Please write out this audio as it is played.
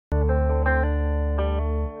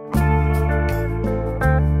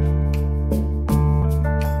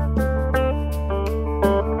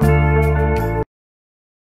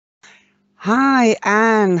Hi,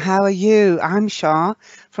 Anne. How are you? I'm Shah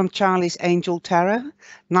from Charlie's Angel Tarot.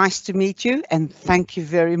 Nice to meet you, and thank you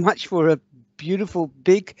very much for a beautiful,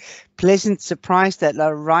 big, pleasant surprise that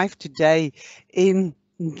arrived today in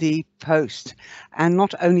the post. And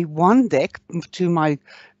not only one deck, to my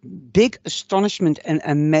big astonishment and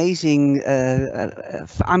amazing,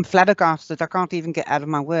 I'm flabbergasted. I can't even get out of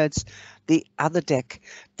my words. The other deck,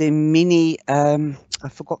 the mini, I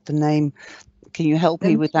forgot the name. Can you help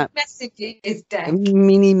me The with that? messages deck.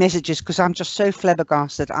 Mini messages, because I'm just so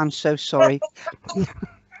flabbergasted. I'm so sorry.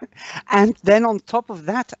 And then on top of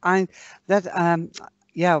that,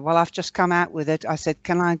 yeah, well, I've just come out with it. I said,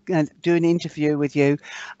 can I do an interview with you?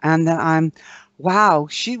 And then wow,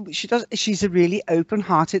 she's a really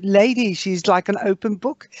open-hearted lady. She's like an open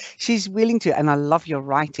book. She's willing to, and I love your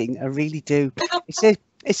writing. I really do.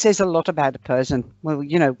 It says a lot about a person. Well,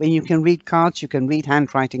 you know, when you can read cards, you can read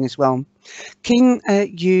handwriting as well. Can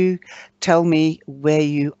you tell me where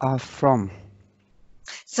you are from?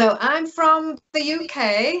 So I'm from the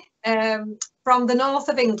UK, from the north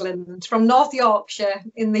of England, from North Yorkshire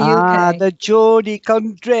in the UK. The Geordie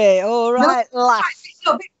country. All No, right, lass.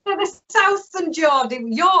 a bit further south than Geordie,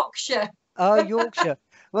 Yorkshire. Oh, Yorkshire.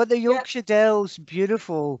 Well, the Yorkshire Dales,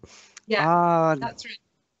 beautiful. Yeah, Ah, that's right.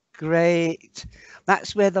 great.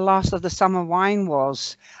 That's where the last of the summer wine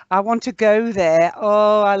was. I want to go there.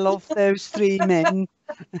 Oh, I love those three men.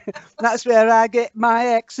 That's where I get my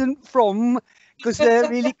accent from, because they're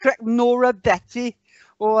really correct. Nora Betty.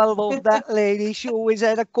 Oh, I love that lady. She always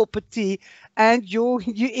had a cup of tea. And you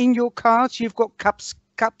in your cards, you've got cups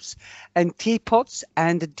and teapots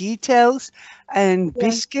and the details and Yeah.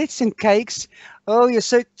 biscuits and cakes. Oh, you're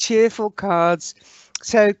so cheerful, cards.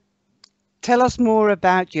 So tell us more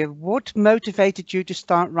about you. What motivated you to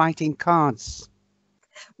start writing cards?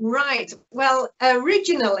 Right. Well,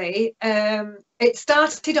 originally, it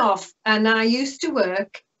started off, and I used to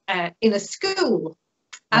work in a school,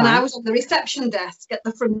 and I Right. was on the reception desk at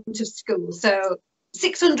the front of school. So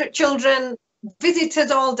 600 children,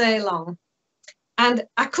 visitors all day long. And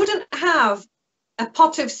I couldn't have a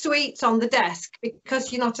pot of sweets on the desk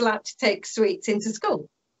because you're not allowed to take sweets into school.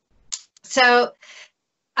 So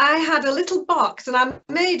I had a little box, and I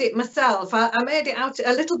made it myself. I made it out of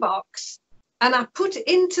a little box, and I put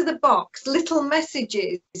into the box little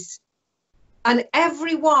messages, and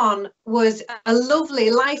every one was a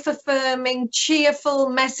lovely, life-affirming, cheerful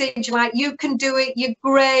message like, you can do it, you're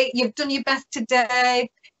great, you've done your best today,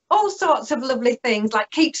 all sorts of lovely things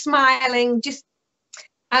like keep smiling,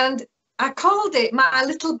 and I called it my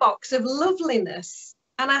little box of loveliness,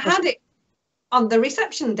 and I had it on the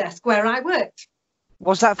reception desk where I worked.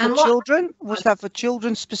 Was that for And children? Was that for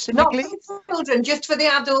children not specifically? for children, just for the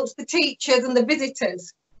adults, the teachers and the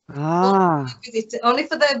visitors. Ah, Only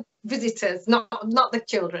for the visitors, not the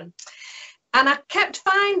children. And I kept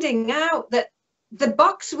finding out that the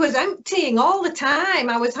box was emptying all the time.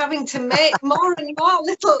 I was having to make more and more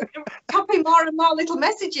copy more and more little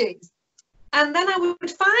messages. And then I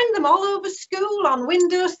would find them all over school, on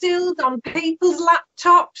windowsills, on people's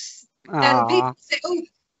laptops. And people say, oh,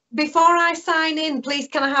 before I sign in, please,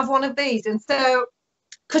 can I have one of these? And so,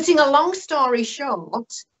 cutting a long story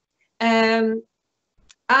short,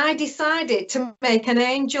 I decided to make an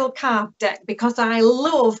angel card deck because I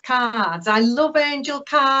love cards. I love angel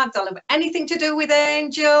cards. I love anything to do with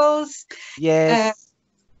angels. yes.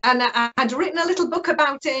 And I'd written a little book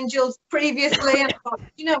about angels previously, and I thought,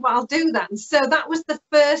 you know what, I'll do that. And so that was the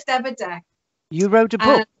first ever deck. You wrote a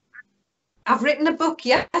book? I've written a book,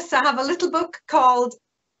 yes. I have a little book called,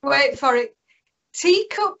 wait for it,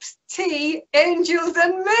 Teacups, Tea, Angels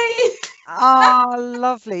and Me. Ah,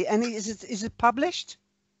 lovely. And is it published?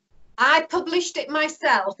 I published it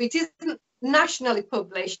myself. It isn't nationally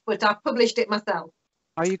published, but I published it myself.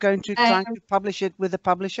 Are you going to try to publish it with a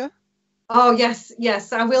publisher? Oh,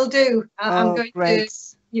 yes, I will do. I'm going great.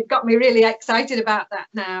 to. You've got me really excited about that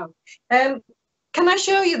now. Can I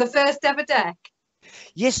show you the first ever deck?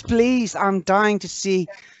 Yes, please. I'm dying to see.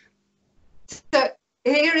 So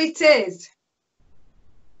here it is.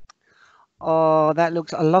 Oh, that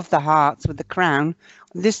looks, I love the hearts with the crown.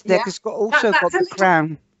 This deck has also got the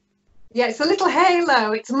crown. Yeah, it's a little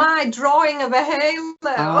halo. It's my drawing of a halo.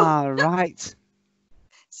 Ah, right.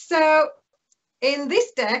 So in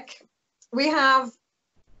this deck, we have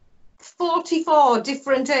 44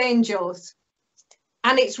 different angels.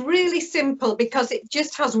 And it's really simple because it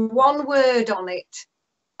just has one word on it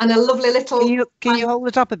and a lovely little... Can you hold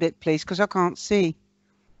it up a bit, please? Because I can't see.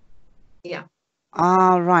 Yeah.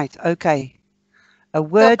 Ah, right. Okay. A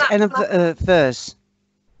word and a verse.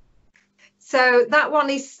 So that one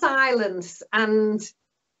is silence, and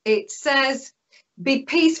it says, be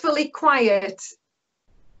peacefully quiet.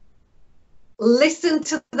 Listen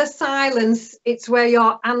to the silence. It's where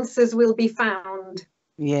your answers will be found.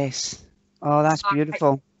 Yes. Oh, that's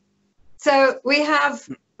beautiful. So we have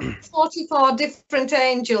 44 different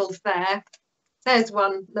angels there. There's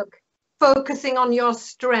one, look, focusing on your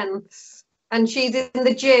strengths. And she's in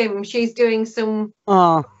the gym. She's doing some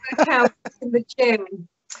workouts in the gym.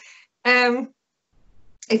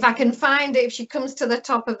 If I can find it, if she comes to the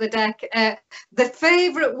top of the deck, the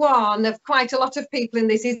favourite one of quite a lot of people in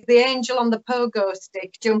this is the angel on the pogo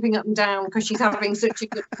stick, jumping up and down because she's having such a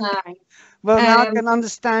good time. Well, now I can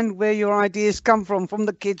understand where your ideas come from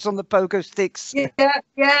the kids on the pogo sticks.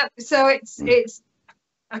 Yeah. So it's.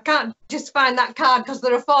 I can't just find that card because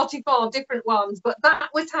there are 44 different ones, but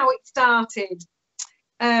that was how it started.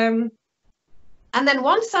 And then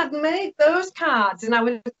once I'd made those cards, and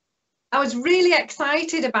I was really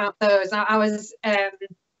excited about those. I was, and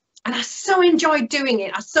I so enjoyed doing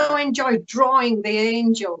it. I so enjoyed drawing the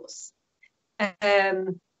angels.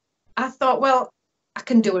 I thought, well, I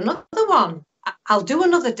can do another one. I'll do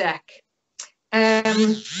another deck.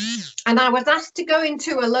 And I was asked to go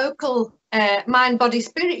into a local mind, body,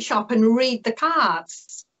 spirit shop and read the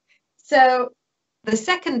cards. So the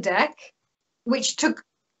second deck, which took,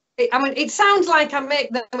 I mean, it sounds like I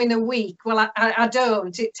make them in a week. Well, I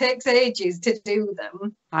don't. It takes ages to do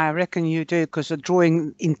them. I reckon you do, because the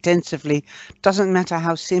drawing intensively doesn't matter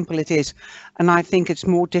how simple it is. And I think it's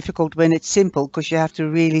more difficult when it's simple, because you have to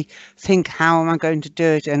really think, how am I going to do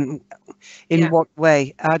it and in what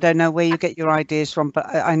way? I don't know where you get your ideas from, but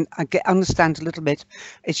I understand a little bit.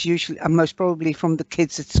 It's usually most probably from the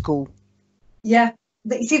kids at school. Yeah.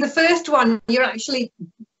 You see, the first one, you're actually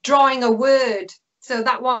drawing a word. So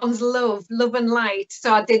that one's love and light.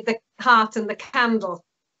 So I did the heart and the candle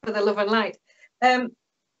for the love and light.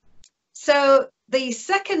 So the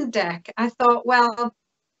second deck, I thought, well,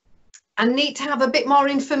 I need to have a bit more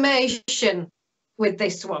information with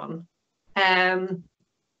this one.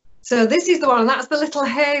 So this is the one, and that's the little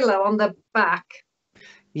halo on the back.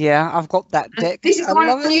 Yeah, I've got that deck. This is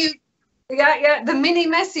one the mini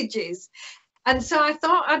messages. And so I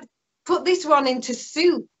thought I'd put this one into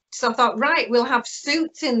suits. So I thought, right, we'll have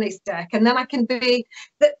suits in this deck, and then I can be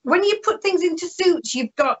that when you put things into suits,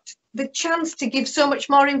 you've got the chance to give so much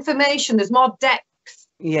more information. There's more depth.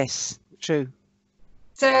 Yes, true.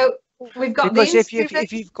 So we've got because if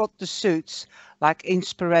you've got the suits like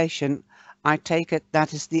inspiration, I take it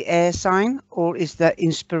that is the air sign, or is the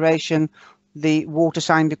inspiration the water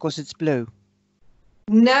sign because it's blue?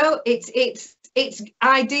 No, it's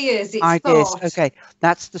ideas, it's thought. Okay,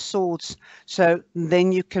 that's the swords. So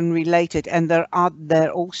then you can relate it, and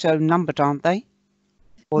they're also numbered, aren't they?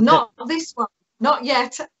 Or not this one, not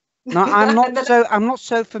yet. No, I'm not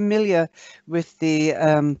so familiar with the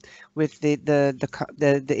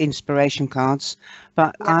inspiration cards,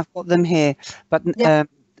 but I've got them here. But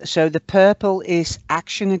so the purple is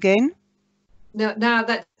action again. No, now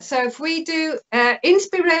that so if we do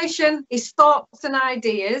inspiration is thoughts and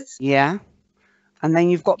ideas. Yeah. And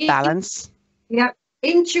then you've got balance. Yeah.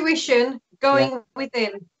 Intuition, going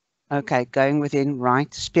within. Okay, going within,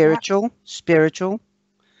 right. Spiritual.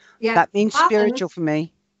 Yeah. That means balance. Spiritual for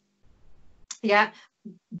me. Yeah.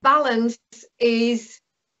 Balance is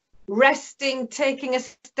resting, taking a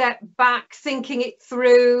step back, thinking it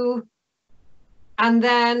through. And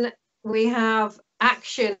then we have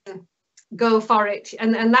action. Go for it.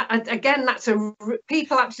 And that, again, that's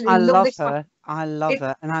people absolutely love this one. I love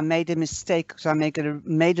her, and I made a mistake because I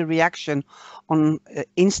made a reaction on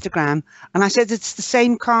Instagram, and I said it's the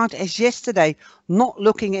same card as yesterday, not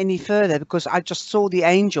looking any further because I just saw the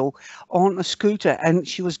angel on a scooter and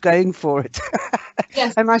she was going for it.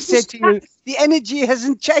 Yes. And I said to you, the energy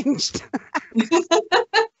hasn't changed.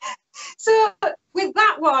 So with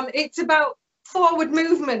that one, it's about forward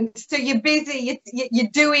movement. So you're busy,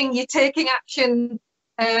 you're doing, you're taking action.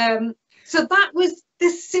 So that was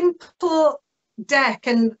the simple deck,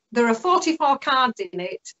 and there are 44 cards in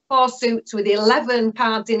it, 4 suits with 11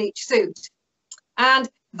 cards in each suit. And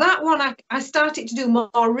that one I started to do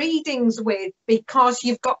more readings with because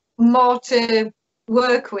you've got more to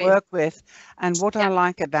work with. And what I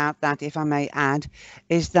like about that, if I may add,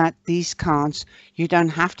 is that these cards, you don't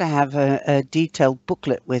have to have a detailed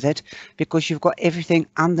booklet with it because you've got everything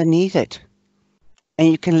underneath it. And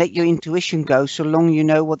you can let your intuition go so long you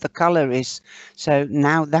know what the color is. So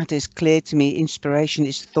now that is clear to me. Inspiration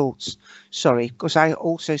is thoughts. Sorry, because I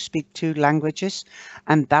also speak 2 languages.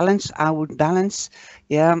 And balance, I would balance.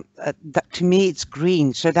 Yeah, that, to me it's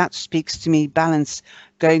green. So that speaks to me balance,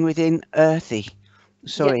 going within earthy.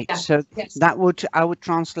 Sorry. So that I would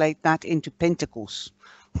translate that into pentacles.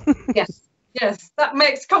 Yes. Yes, that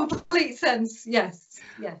makes complete sense. Yes,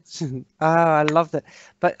 yes. Oh, I love that.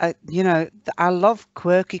 But you know, I love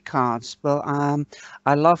quirky cards. Well,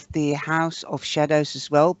 I love the House of Shadows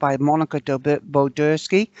as well by Monica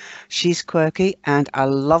Bodersky. She's quirky, and I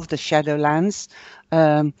love the Shadowlands.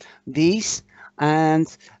 These,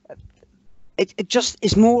 and it just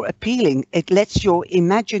is more appealing. It lets your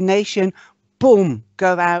imagination, boom,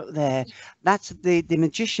 go out there. That's the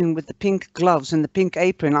magician with the pink gloves and the pink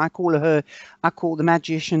apron. I call the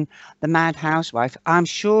magician the mad housewife. I'm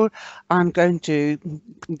sure I'm going to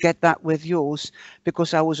get that with yours,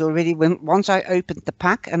 because I was already, once I opened the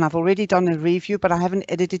pack, and I've already done a review, but I haven't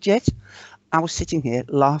edited yet. I was sitting here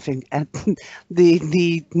laughing at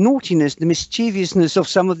the naughtiness, the mischievousness of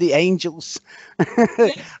some of the angels.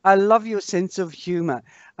 I love your sense of humor.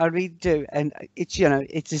 I really do. And it's, you know,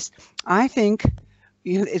 it is, I think,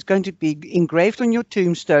 you know, it's going to be engraved on your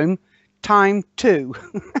tombstone, time 2.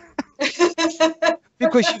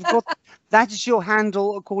 Because you've got, that is your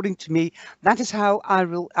handle, according to me. That is how I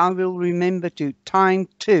will remember to, time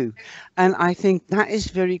 2. And I think that is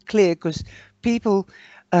very clear, because people,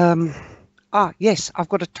 yes, I've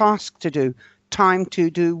got a task to do. Time to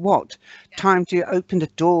do what? Time to open the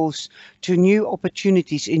doors to new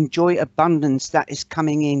opportunities, enjoy abundance that is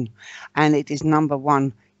coming in. And it is number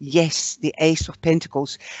 1. Yes, the Ace of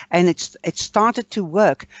Pentacles. And it started to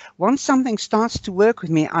work. Once something starts to work with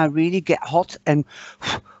me, I really get hot, and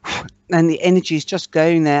the energy is just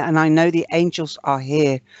going there. And I know the angels are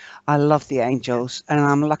here. I love the angels, and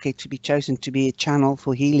I'm lucky to be chosen to be a channel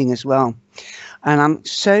for healing as well. And I'm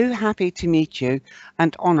so happy to meet you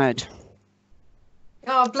and honored.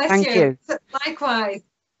 Oh, bless Thank you. Likewise.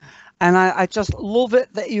 And I just love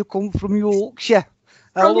it that you come from Yorkshire.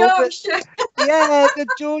 From Yorkshire. Yeah, good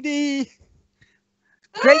Geordie.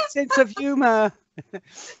 Great sense of humour.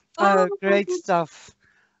 Oh, great stuff.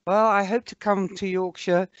 Well, I hope to come to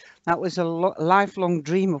Yorkshire. That was a lifelong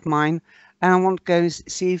dream of mine. And I want to go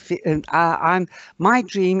see if my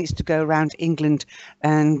dream is to go around England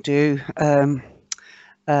and do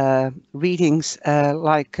readings,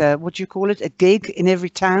 like what do you call it? A gig in every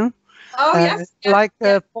town. Oh, yes. Like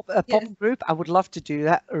a pop group. I would love to do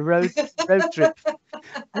that. A road trip.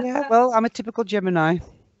 Yeah, well, I'm a typical Gemini.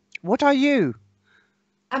 What are you?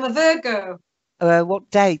 I'm a Virgo. What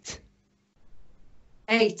date?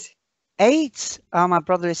 8. 8? Oh, my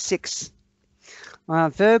brother is 6.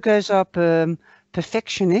 Virgos are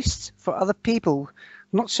perfectionists for other people,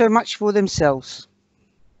 not so much for themselves.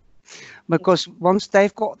 Because once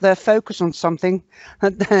they've got their focus on something,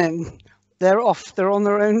 then they're off. They're on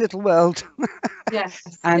their own little world. Yes.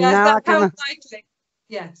 And yes, now that I can. sounds likely.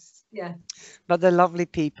 Yes. Yeah. But they're lovely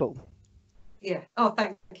people. Yeah. Oh,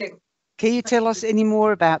 thank you. Can you tell us any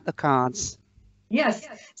more about the cards? Yes.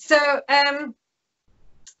 So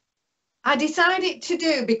I decided to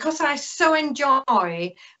do, because I so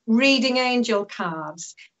enjoy reading angel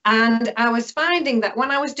cards, and I was finding that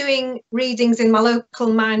when I was doing readings in my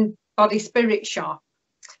local mind, body, spirit shop,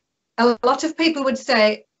 a lot of people would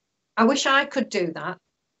say, I wish I could do that.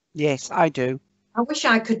 Yes, I do. I wish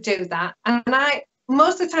I could do that. And I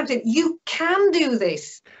most of the time said, you can do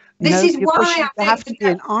this. This No, is why you have to be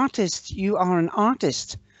an artist. You are an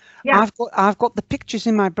artist. Yeah. I've got the pictures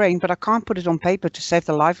in my brain, but I can't put it on paper to save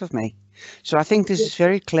the life of me. So I think this is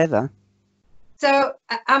very clever. So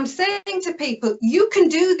I'm saying to people, you can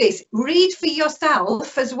do this. Read for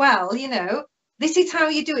yourself as well. You know, this is how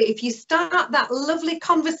you do it. If you start that lovely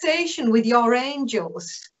conversation with your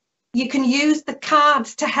angels, you can use the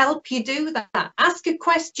cards to help you do that. Ask a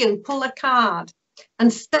question, pull a card,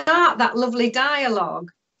 and start that lovely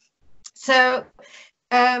dialogue. So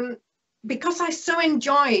because I so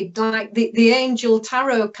enjoyed like the angel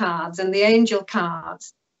tarot cards and the angel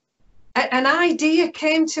cards, an idea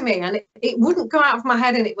came to me, and it wouldn't go out of my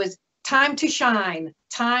head, and it was time to shine,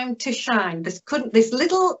 time to shine. This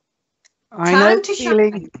little time to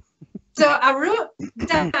shine. So I wrote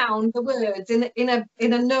down the words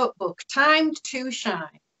in a notebook, time to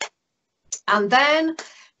shine. And then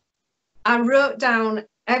I wrote down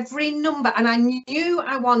every number, and I knew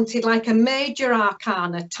I wanted like a major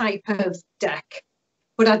arcana type of deck,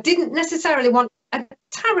 but I didn't necessarily want a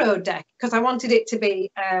tarot deck, because I wanted it to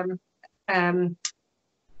be an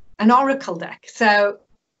oracle deck. So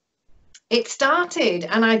it started,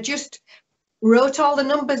 and I just wrote all the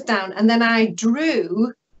numbers down, and then I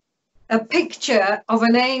drew a picture of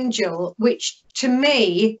an angel, which to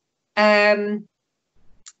me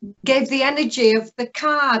gave the energy of the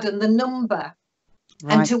card and the number.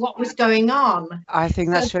 Right. And to what was going on. I think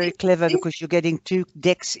that's very clever, because you're getting 2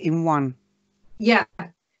 decks in one. Yeah.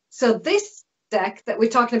 So this deck that we're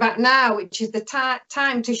talking about now, which is the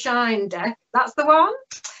Time to Shine deck, that's the one.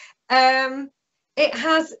 It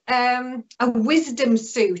has a wisdom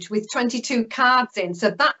suit with 22 cards in, so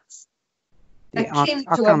that's akin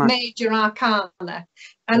to a major arcana.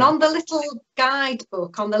 And on the little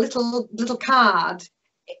guidebook, on the little card,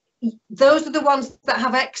 those are the ones that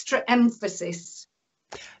have extra emphasis.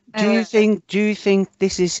 Do you think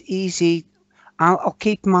this is easy? I'll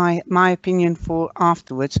keep my opinion for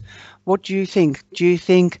afterwards. What do you think? Do you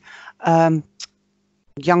think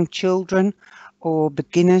young children or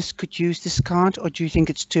beginners could use this card, or do you think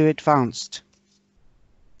it's too advanced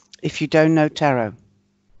if you don't know tarot?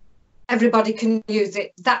 Everybody can use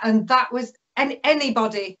it. That was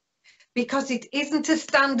anybody, because it isn't a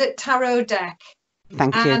standard tarot deck.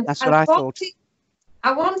 Thank you. That's what I thought.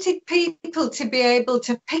 I wanted people to be able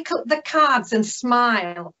to pick up the cards and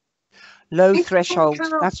smile. Low threshold.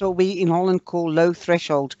 That's what we in Holland call low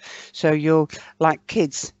threshold. So you're like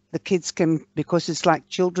kids. The kids can, because it's like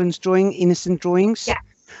children's drawing, innocent drawings. Yeah.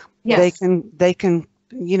 Yes. They can,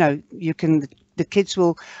 you know, the kids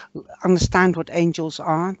will understand what angels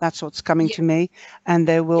are. That's what's coming to me. And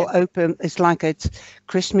they will open, it's like it's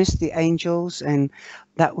Christmas, the angels, and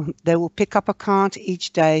that they will pick up a card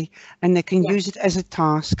each day and they can use it as a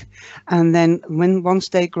task. And then once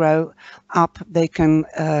they grow up, they can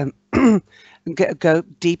go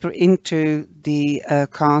deeper into the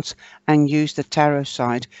cards and use the tarot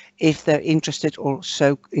side if they're interested or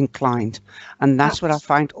so inclined. And that's what I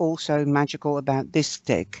find also magical about this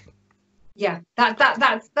deck. Yeah,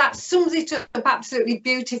 that sums it up absolutely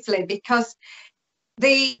beautifully, because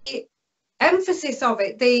the emphasis of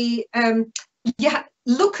it,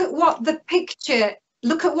 look at what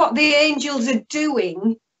the angels are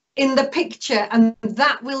doing in the picture, and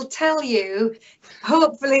that will tell you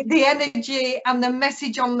hopefully the energy and the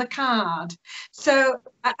message on the card. So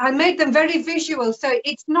I made them very visual, so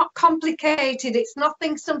it's not complicated. It's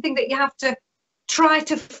something that you have to try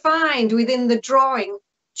to find within the drawing.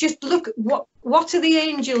 Just look at what are the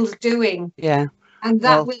angels doing? Yeah, and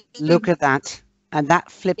that will look at that. And that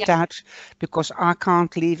flipped out, because I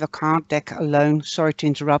can't leave a card deck alone. Sorry to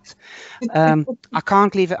interrupt. I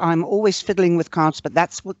can't leave it. I'm always fiddling with cards, but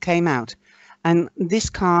that's what came out. And this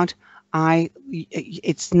card,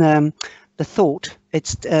 it's the thought.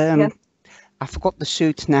 It's I forgot the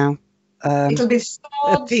suit now. It'll be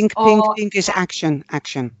swords. Pink is action.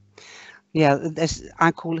 Yeah,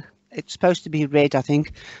 I call it. It's supposed to be red, I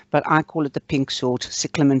think, but I call it the pink sword,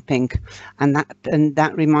 cyclamen pink, and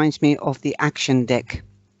that reminds me of the action deck.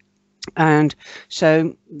 And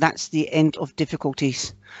so that's the end of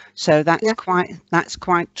difficulties. So that's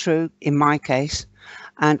quite true in my case.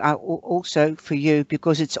 And I also for you,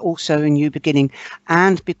 because it's also a new beginning,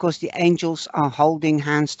 and because the angels are holding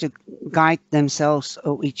hands to guide themselves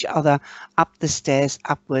or each other up the stairs,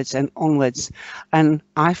 upwards and onwards. And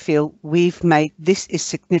I feel we've made this is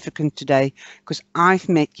significant today, because I've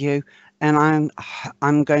met you, and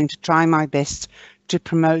I'm going to try my best to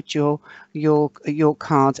promote your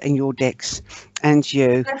cards and your decks and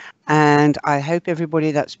you. And I hope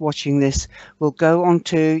everybody that's watching this will go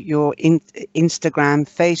onto your Instagram,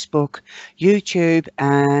 Facebook, YouTube,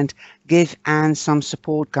 and give Anne some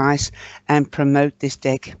support, guys, and promote this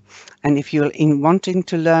deck. And if you're wanting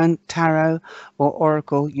to learn tarot or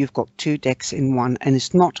oracle, you've got two decks in one. And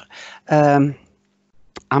it's not, I'm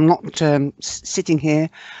not sitting here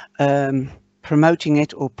promoting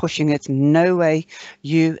it or pushing it. No way.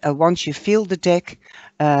 You once you feel the deck,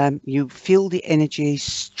 you feel the energy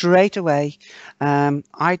straight away.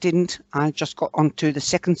 I didn't. I just got onto the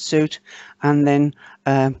second suit, and then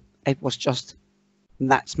it was just,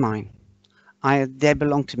 that's mine. They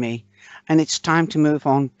belong to me, and it's time to move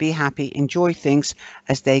on. Be happy, enjoy things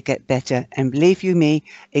as they get better, and believe you me,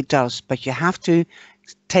 it does. But you have to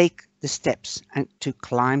take the steps and to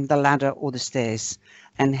climb the ladder or the stairs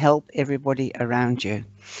and help everybody around you.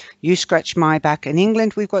 You scratch my back. In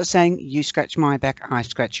England, we've got a saying, you scratch my back, I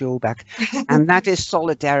scratch your back. And that is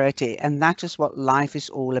solidarity. And that is what life is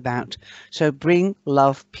all about. So bring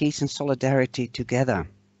love, peace, and solidarity together.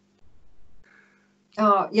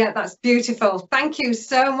 Oh, yeah, that's beautiful. Thank you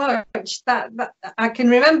so much. That I can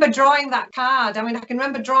remember drawing that card. I mean, I can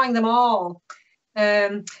remember drawing them all.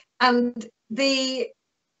 And the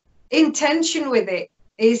intention with it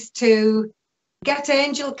is to get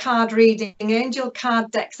angel card reading, angel card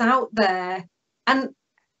decks out there, and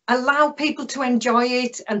allow people to enjoy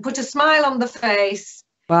it and put a smile on the face.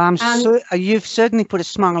 Well, you've certainly put a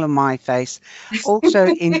smile on my face, also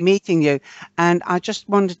in meeting you. And I just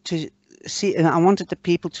wanted to see, I wanted the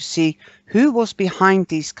people to see who was behind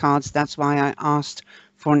these cards. That's why I asked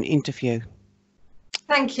for an interview.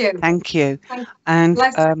 Thank you. Thank you. Thank And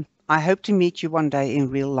Bless. I hope to meet you one day in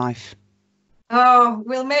real life. Oh,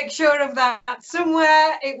 we'll make sure of that.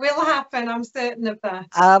 Somewhere it will happen. I'm certain of that.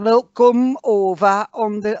 I will come over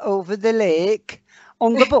over the lake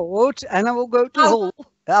on the boat, and I will go to Hull.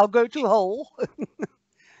 I'll go to Hull.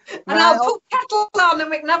 And I'll put kettle on and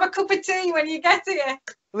we can have a cup of tea when you get here.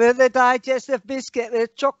 With a digestive biscuit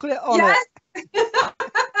with chocolate on Yes. it.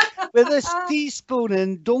 With a teaspoon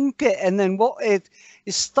and dunk it, and then what it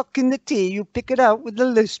is stuck in the tea, you pick it out with the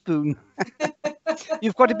loose spoon.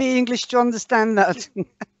 You've got to be English to understand that.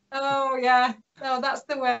 Oh, yeah. No, that's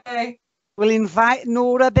the way. We'll invite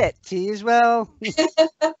Nora Betty as well.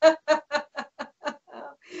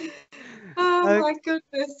 Oh, my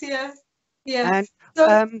goodness, yes. Yes. And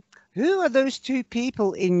So, who are those two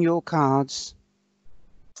people in your cards?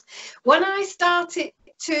 when I started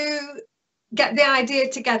to get the idea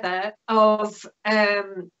together of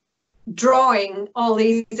drawing all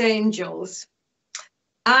these angels,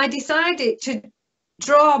 I decided to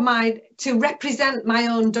to represent my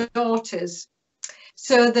own daughters.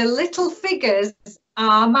 So the little figures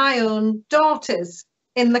are my own daughters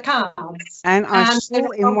in the cards. And I saw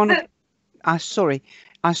in one of, I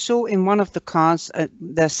saw in one of the cards,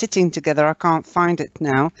 they're sitting together. I can't find it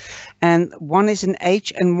now. And one is an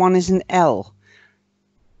H and one is an L.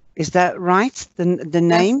 Is that right? The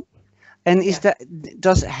name? Yes. And is that,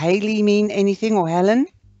 does Haley mean anything, or Helen?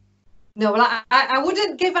 No, well, I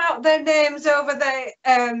wouldn't give out their names over the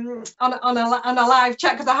on a live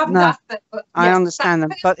chat because I haven't asked them. But I understand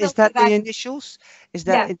them, but is that the initials? Is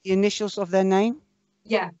that the initials of their name?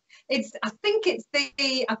 Yeah, I think it's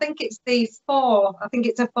the 4. I think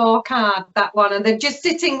it's a 4 card, that one, and they're just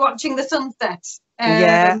sitting watching the sunset.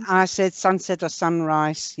 Yeah, I said sunset or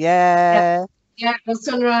sunrise. Yeah. Yeah, the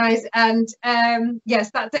sunrise, and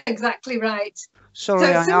yes, that's exactly right. Sorry,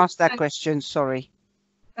 I asked that question. Sorry.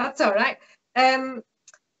 That's all right.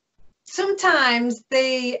 Sometimes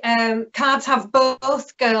the cards have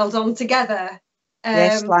both girls on together.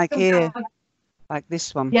 Yes, like here, like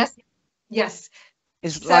this one. Yes, yes.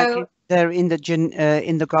 It's like they're in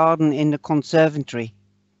the garden in the conservatory.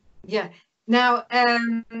 Yeah. Now,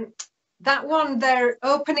 that one, they're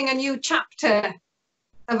opening a new chapter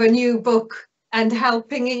of a new book and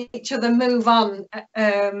helping each other move on.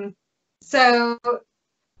 So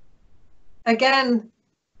again,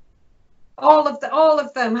 all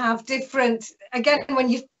of them have different. Again, when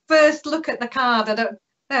you first look at the card,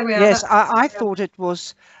 there we are. Yes, I thought it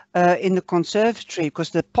was in the conservatory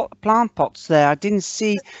because the plant pots there. I didn't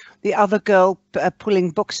see the other girl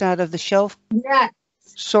pulling books out of the shelf. Yeah.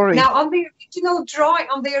 Sorry. Now on the original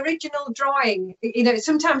drawing, you know,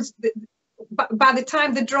 sometimes by the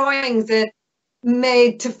time the drawings are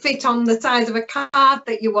made to fit on the size of a card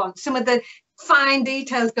that you want, some of the fine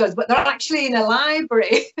details goes, but they're actually in a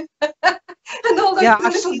library. And all those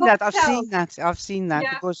I've seen that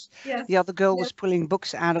yeah. because the other girl was pulling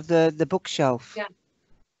books out of the bookshelf. Yeah.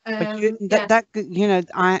 But you know,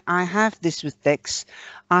 I have this with decks.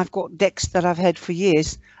 I've got decks that I've had for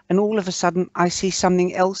years, and all of a sudden I see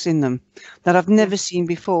something else in them that I've never seen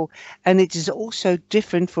before. And it is also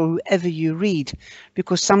different for whoever you read,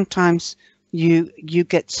 because sometimes you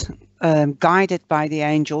get guided by the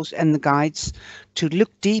angels and the guides to look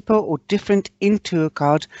deeper or different into a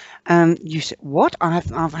card, and you say, what,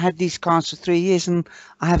 I've had these cards for 3 years and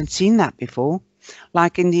I haven't seen that before.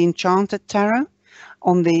 Like in the Enchanted Tarot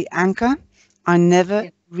on the anchor, I never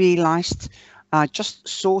realized, I just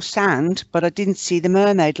saw sand, but I didn't see the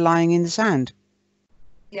mermaid lying in the sand.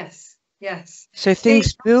 Yes, yes. So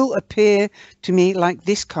things will appear to me like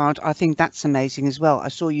this card. I think that's amazing as well. I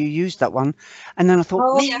saw you use that one, and then I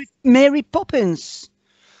thought, Mary Poppins.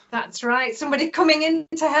 That's right. Somebody coming in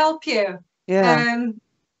to help you. Yeah.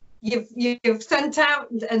 You've sent out,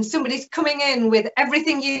 and somebody's coming in with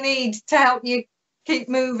everything you need to help you keep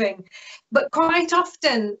moving. But quite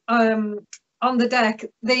often on the deck,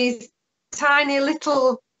 these tiny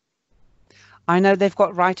little, I know they've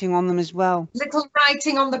got writing on them as well. Little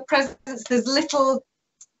writing on the presents. There's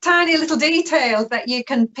tiny little details that you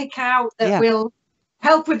can pick out that will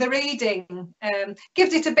help with the reading.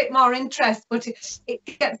 Gives it a bit more interest, but it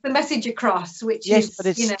gets the message across, which is, but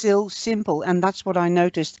it's still simple. And that's what I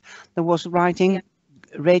noticed. There was writing,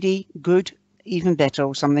 ready, good, even better,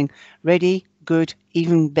 or something. Ready, good,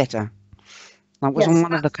 even better. That was on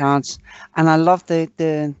one of the cards. And I love the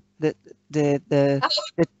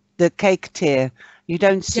cake tier. You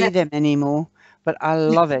don't see them anymore, but I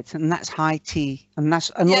love it. And that's high tea. And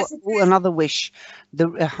that's another wish,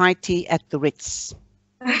 the high tea at the Ritz.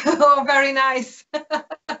 Oh, very nice.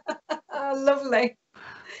 Lovely.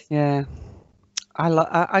 Yeah. Well,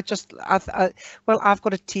 I've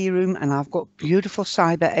got a tea room and I've got beautiful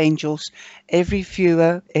cyber angels. Every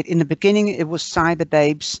viewer, in the beginning, it was cyber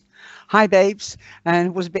babes. Hi, babes. And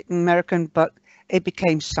it was a bit American, but it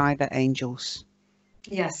became cyber angels.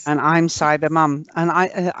 Yes. And I'm cyber mum. And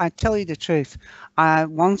I tell you the truth.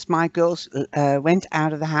 Once my girls went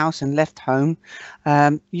out of the house and left home,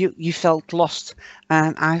 you felt lost.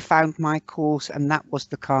 And I found my course, and that was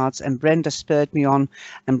the cards. And Brenda spurred me on.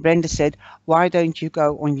 And Brenda said, "Why don't you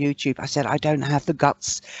go on YouTube?" I said, "I don't have the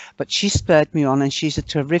guts." But she spurred me on, and she's a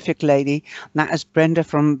terrific lady. And that is Brenda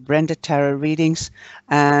from Brenda Tarot Readings.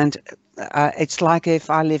 And it's like if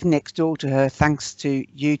I live next door to her, thanks to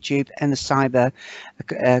YouTube and the cyber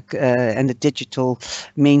and the digital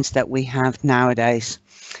means that we have nowadays.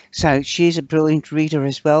 So she's a brilliant reader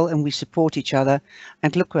as well, and we support each other.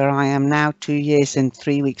 And look where I am now, 2 years and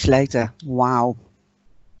 3 weeks later. Wow.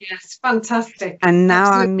 Yes, fantastic. And now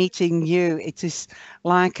Absolutely. I'm meeting you. It is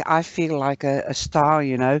like I feel like a star,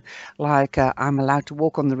 you know, like I'm allowed to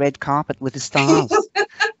walk on the red carpet with the stars.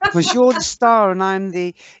 Because you're the star and I'm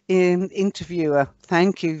the interviewer.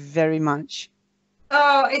 Thank you very much.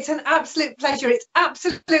 Oh, it's an absolute pleasure. It's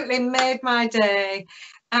absolutely made my day.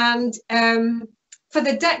 And for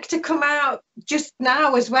the deck to come out just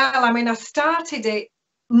now as well, I mean, I started it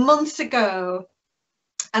months ago,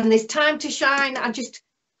 and this time to shine, I just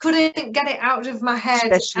couldn't get it out of my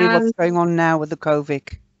head. Especially what's going on now with the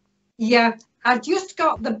COVID. Yeah, I just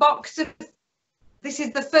got the box of, this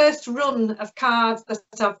is the first run of cards that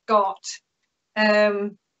I've got.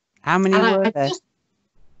 How many were there?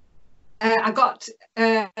 I got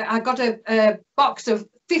a box of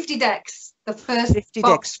 50 decks. The first 50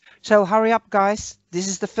 box. decks. So hurry up, guys. This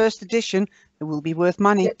is the first edition. It will be worth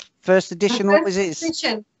money. First edition always is.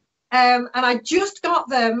 Edition. And I just got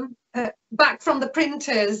them back from the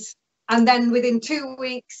printers, and then within 2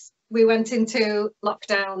 weeks we went into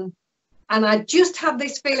lockdown. And I just had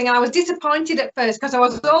this feeling. I was disappointed at first because I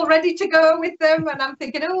was all ready to go with them, and I'm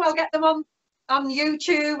thinking, oh, I'll get them on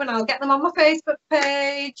YouTube and I'll get them on my Facebook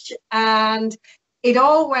page. And it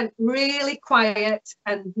all went really quiet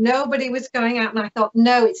and nobody was going out. And I thought,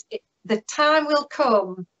 no, the time will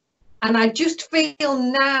come. And I just feel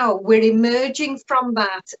now we're emerging from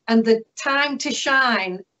that, and the time to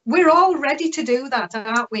shine. We're all ready to do that,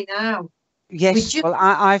 aren't we now? Yes, well,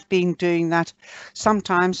 I've been doing that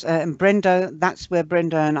sometimes. And Brenda, that's where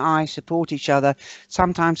Brenda and I support each other.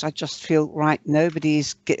 Sometimes I just feel, right,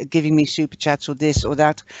 nobody's giving me super chats or this or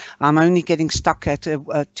that. I'm only getting stuck at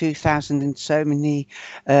 2,000 and so many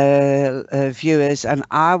viewers, and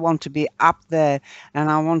I want to be up there and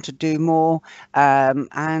I want to do more.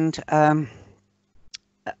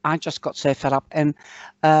 I just got so fed up, and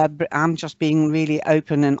I'm just being really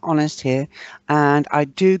open and honest here, and I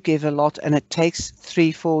do give a lot, and it takes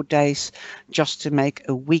 3-4 days just to make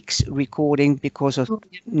a week's recording because of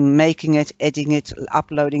making it, editing it,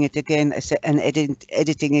 uploading it again, and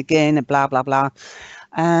editing again, and blah blah blah.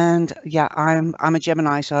 And yeah, I'm a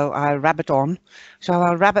Gemini, so I rabbit on. So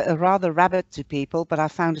I'll rather rabbit to people, but I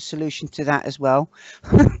found a solution to that as well.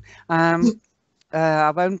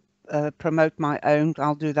 I won't promote my own.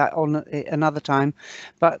 I'll do that on another time,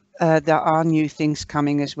 but there are new things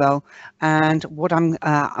coming as well. And what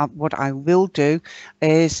I will do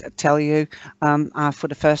is tell you, for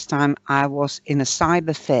the first time I was in a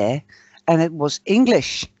cyber fair, and it was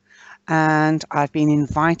English, and I've been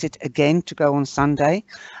invited again to go on Sunday,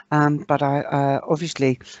 but I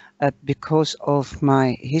obviously because of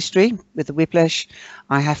my history with the whiplash,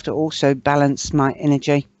 I have to also balance my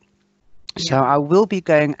energy. So I will be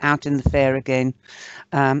going out in the fair again,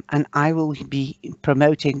 and I will be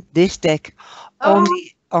promoting this deck on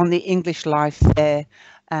the English Life Fair,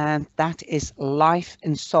 and that is Life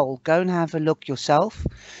and Soul. Go and have a look yourself,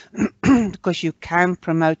 because you can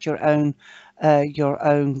promote your own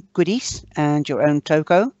goodies and your own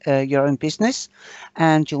toko, your own business,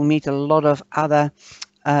 and you'll meet a lot of other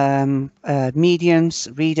mediums,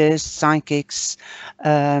 readers, psychics,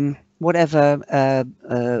 whatever,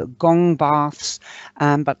 gong baths,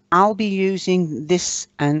 but I'll be using this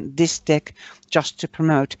and this deck just to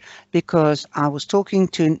promote, because I was talking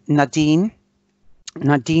to Nadine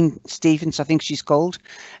Stevens, I think she's called.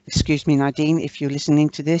 Excuse me, Nadine, if you're listening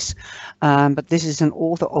to this, but this is an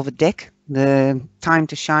author of a deck, The Time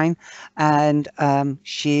to Shine, and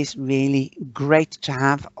she's really great to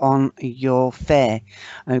have on your fair.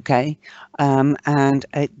 Okay, and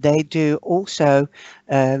they do also,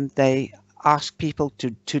 they ask people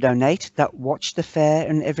to donate that watch the fair,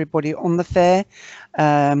 and everybody on the fair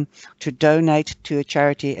to donate to a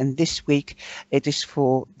charity. And this week it is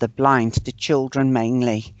for the blind, the children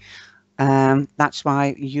mainly. That's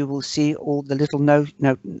why you will see all the little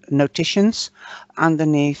notitions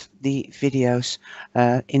underneath the videos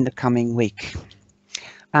in the coming week.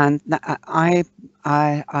 And I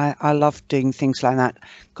love doing things like that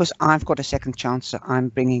because I've got a second chance, so I'm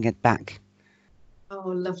bringing it back. Oh,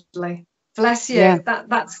 lovely. Bless you. Yeah,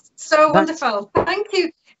 That's so wonderful. Thank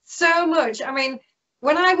you so much. I mean,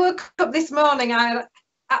 when I woke up this morning, I had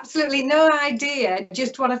absolutely no idea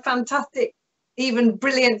just what a fantastic, even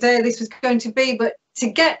brilliant day this was going to be. But to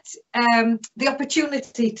get the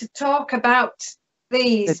opportunity to talk about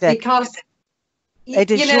these, because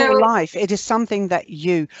it is you know, your life. It is something that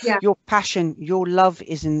your passion, your love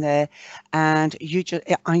is in there, and you just,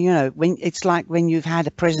 you know, when it's like when you've had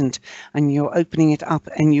a present and you're opening it up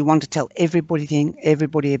and you want to tell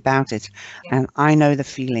everybody about it. And I know the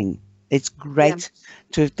feeling. It's great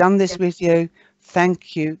to have done this with you.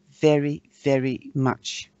 Thank you very, very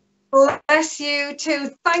much. Bless you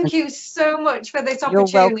too. Thank you so much for this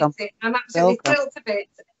opportunity. You're welcome. I'm absolutely thrilled to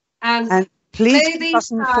bits. And please keep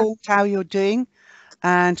us informed how you're doing.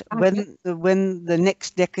 And when the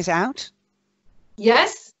next deck is out?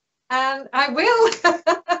 Yes, and I will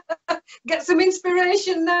get some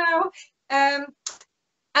inspiration now.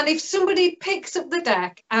 And if somebody picks up the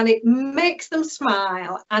deck and it makes them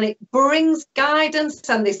smile and it brings guidance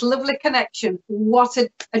and this lovely connection, what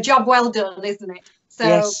a job well done, isn't it? So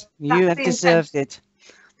yes, you have deserved it.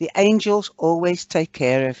 The angels always take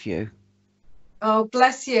care of you. Oh,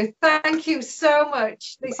 bless you. Thank you so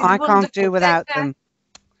much. This is wonderful. Can't do without them.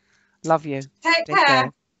 Love you. Take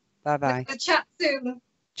care. Bye-bye. We'll chat soon.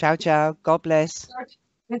 Ciao, ciao. God bless.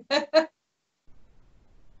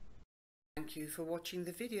 Thank you for watching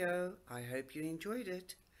the video. I hope you enjoyed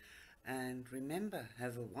it. And remember,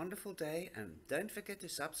 have a wonderful day. And don't forget to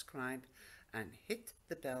subscribe and hit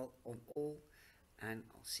the bell on all. And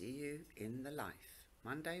I'll see you in the life.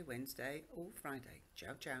 Monday, Wednesday or Friday.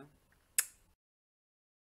 Ciao, ciao.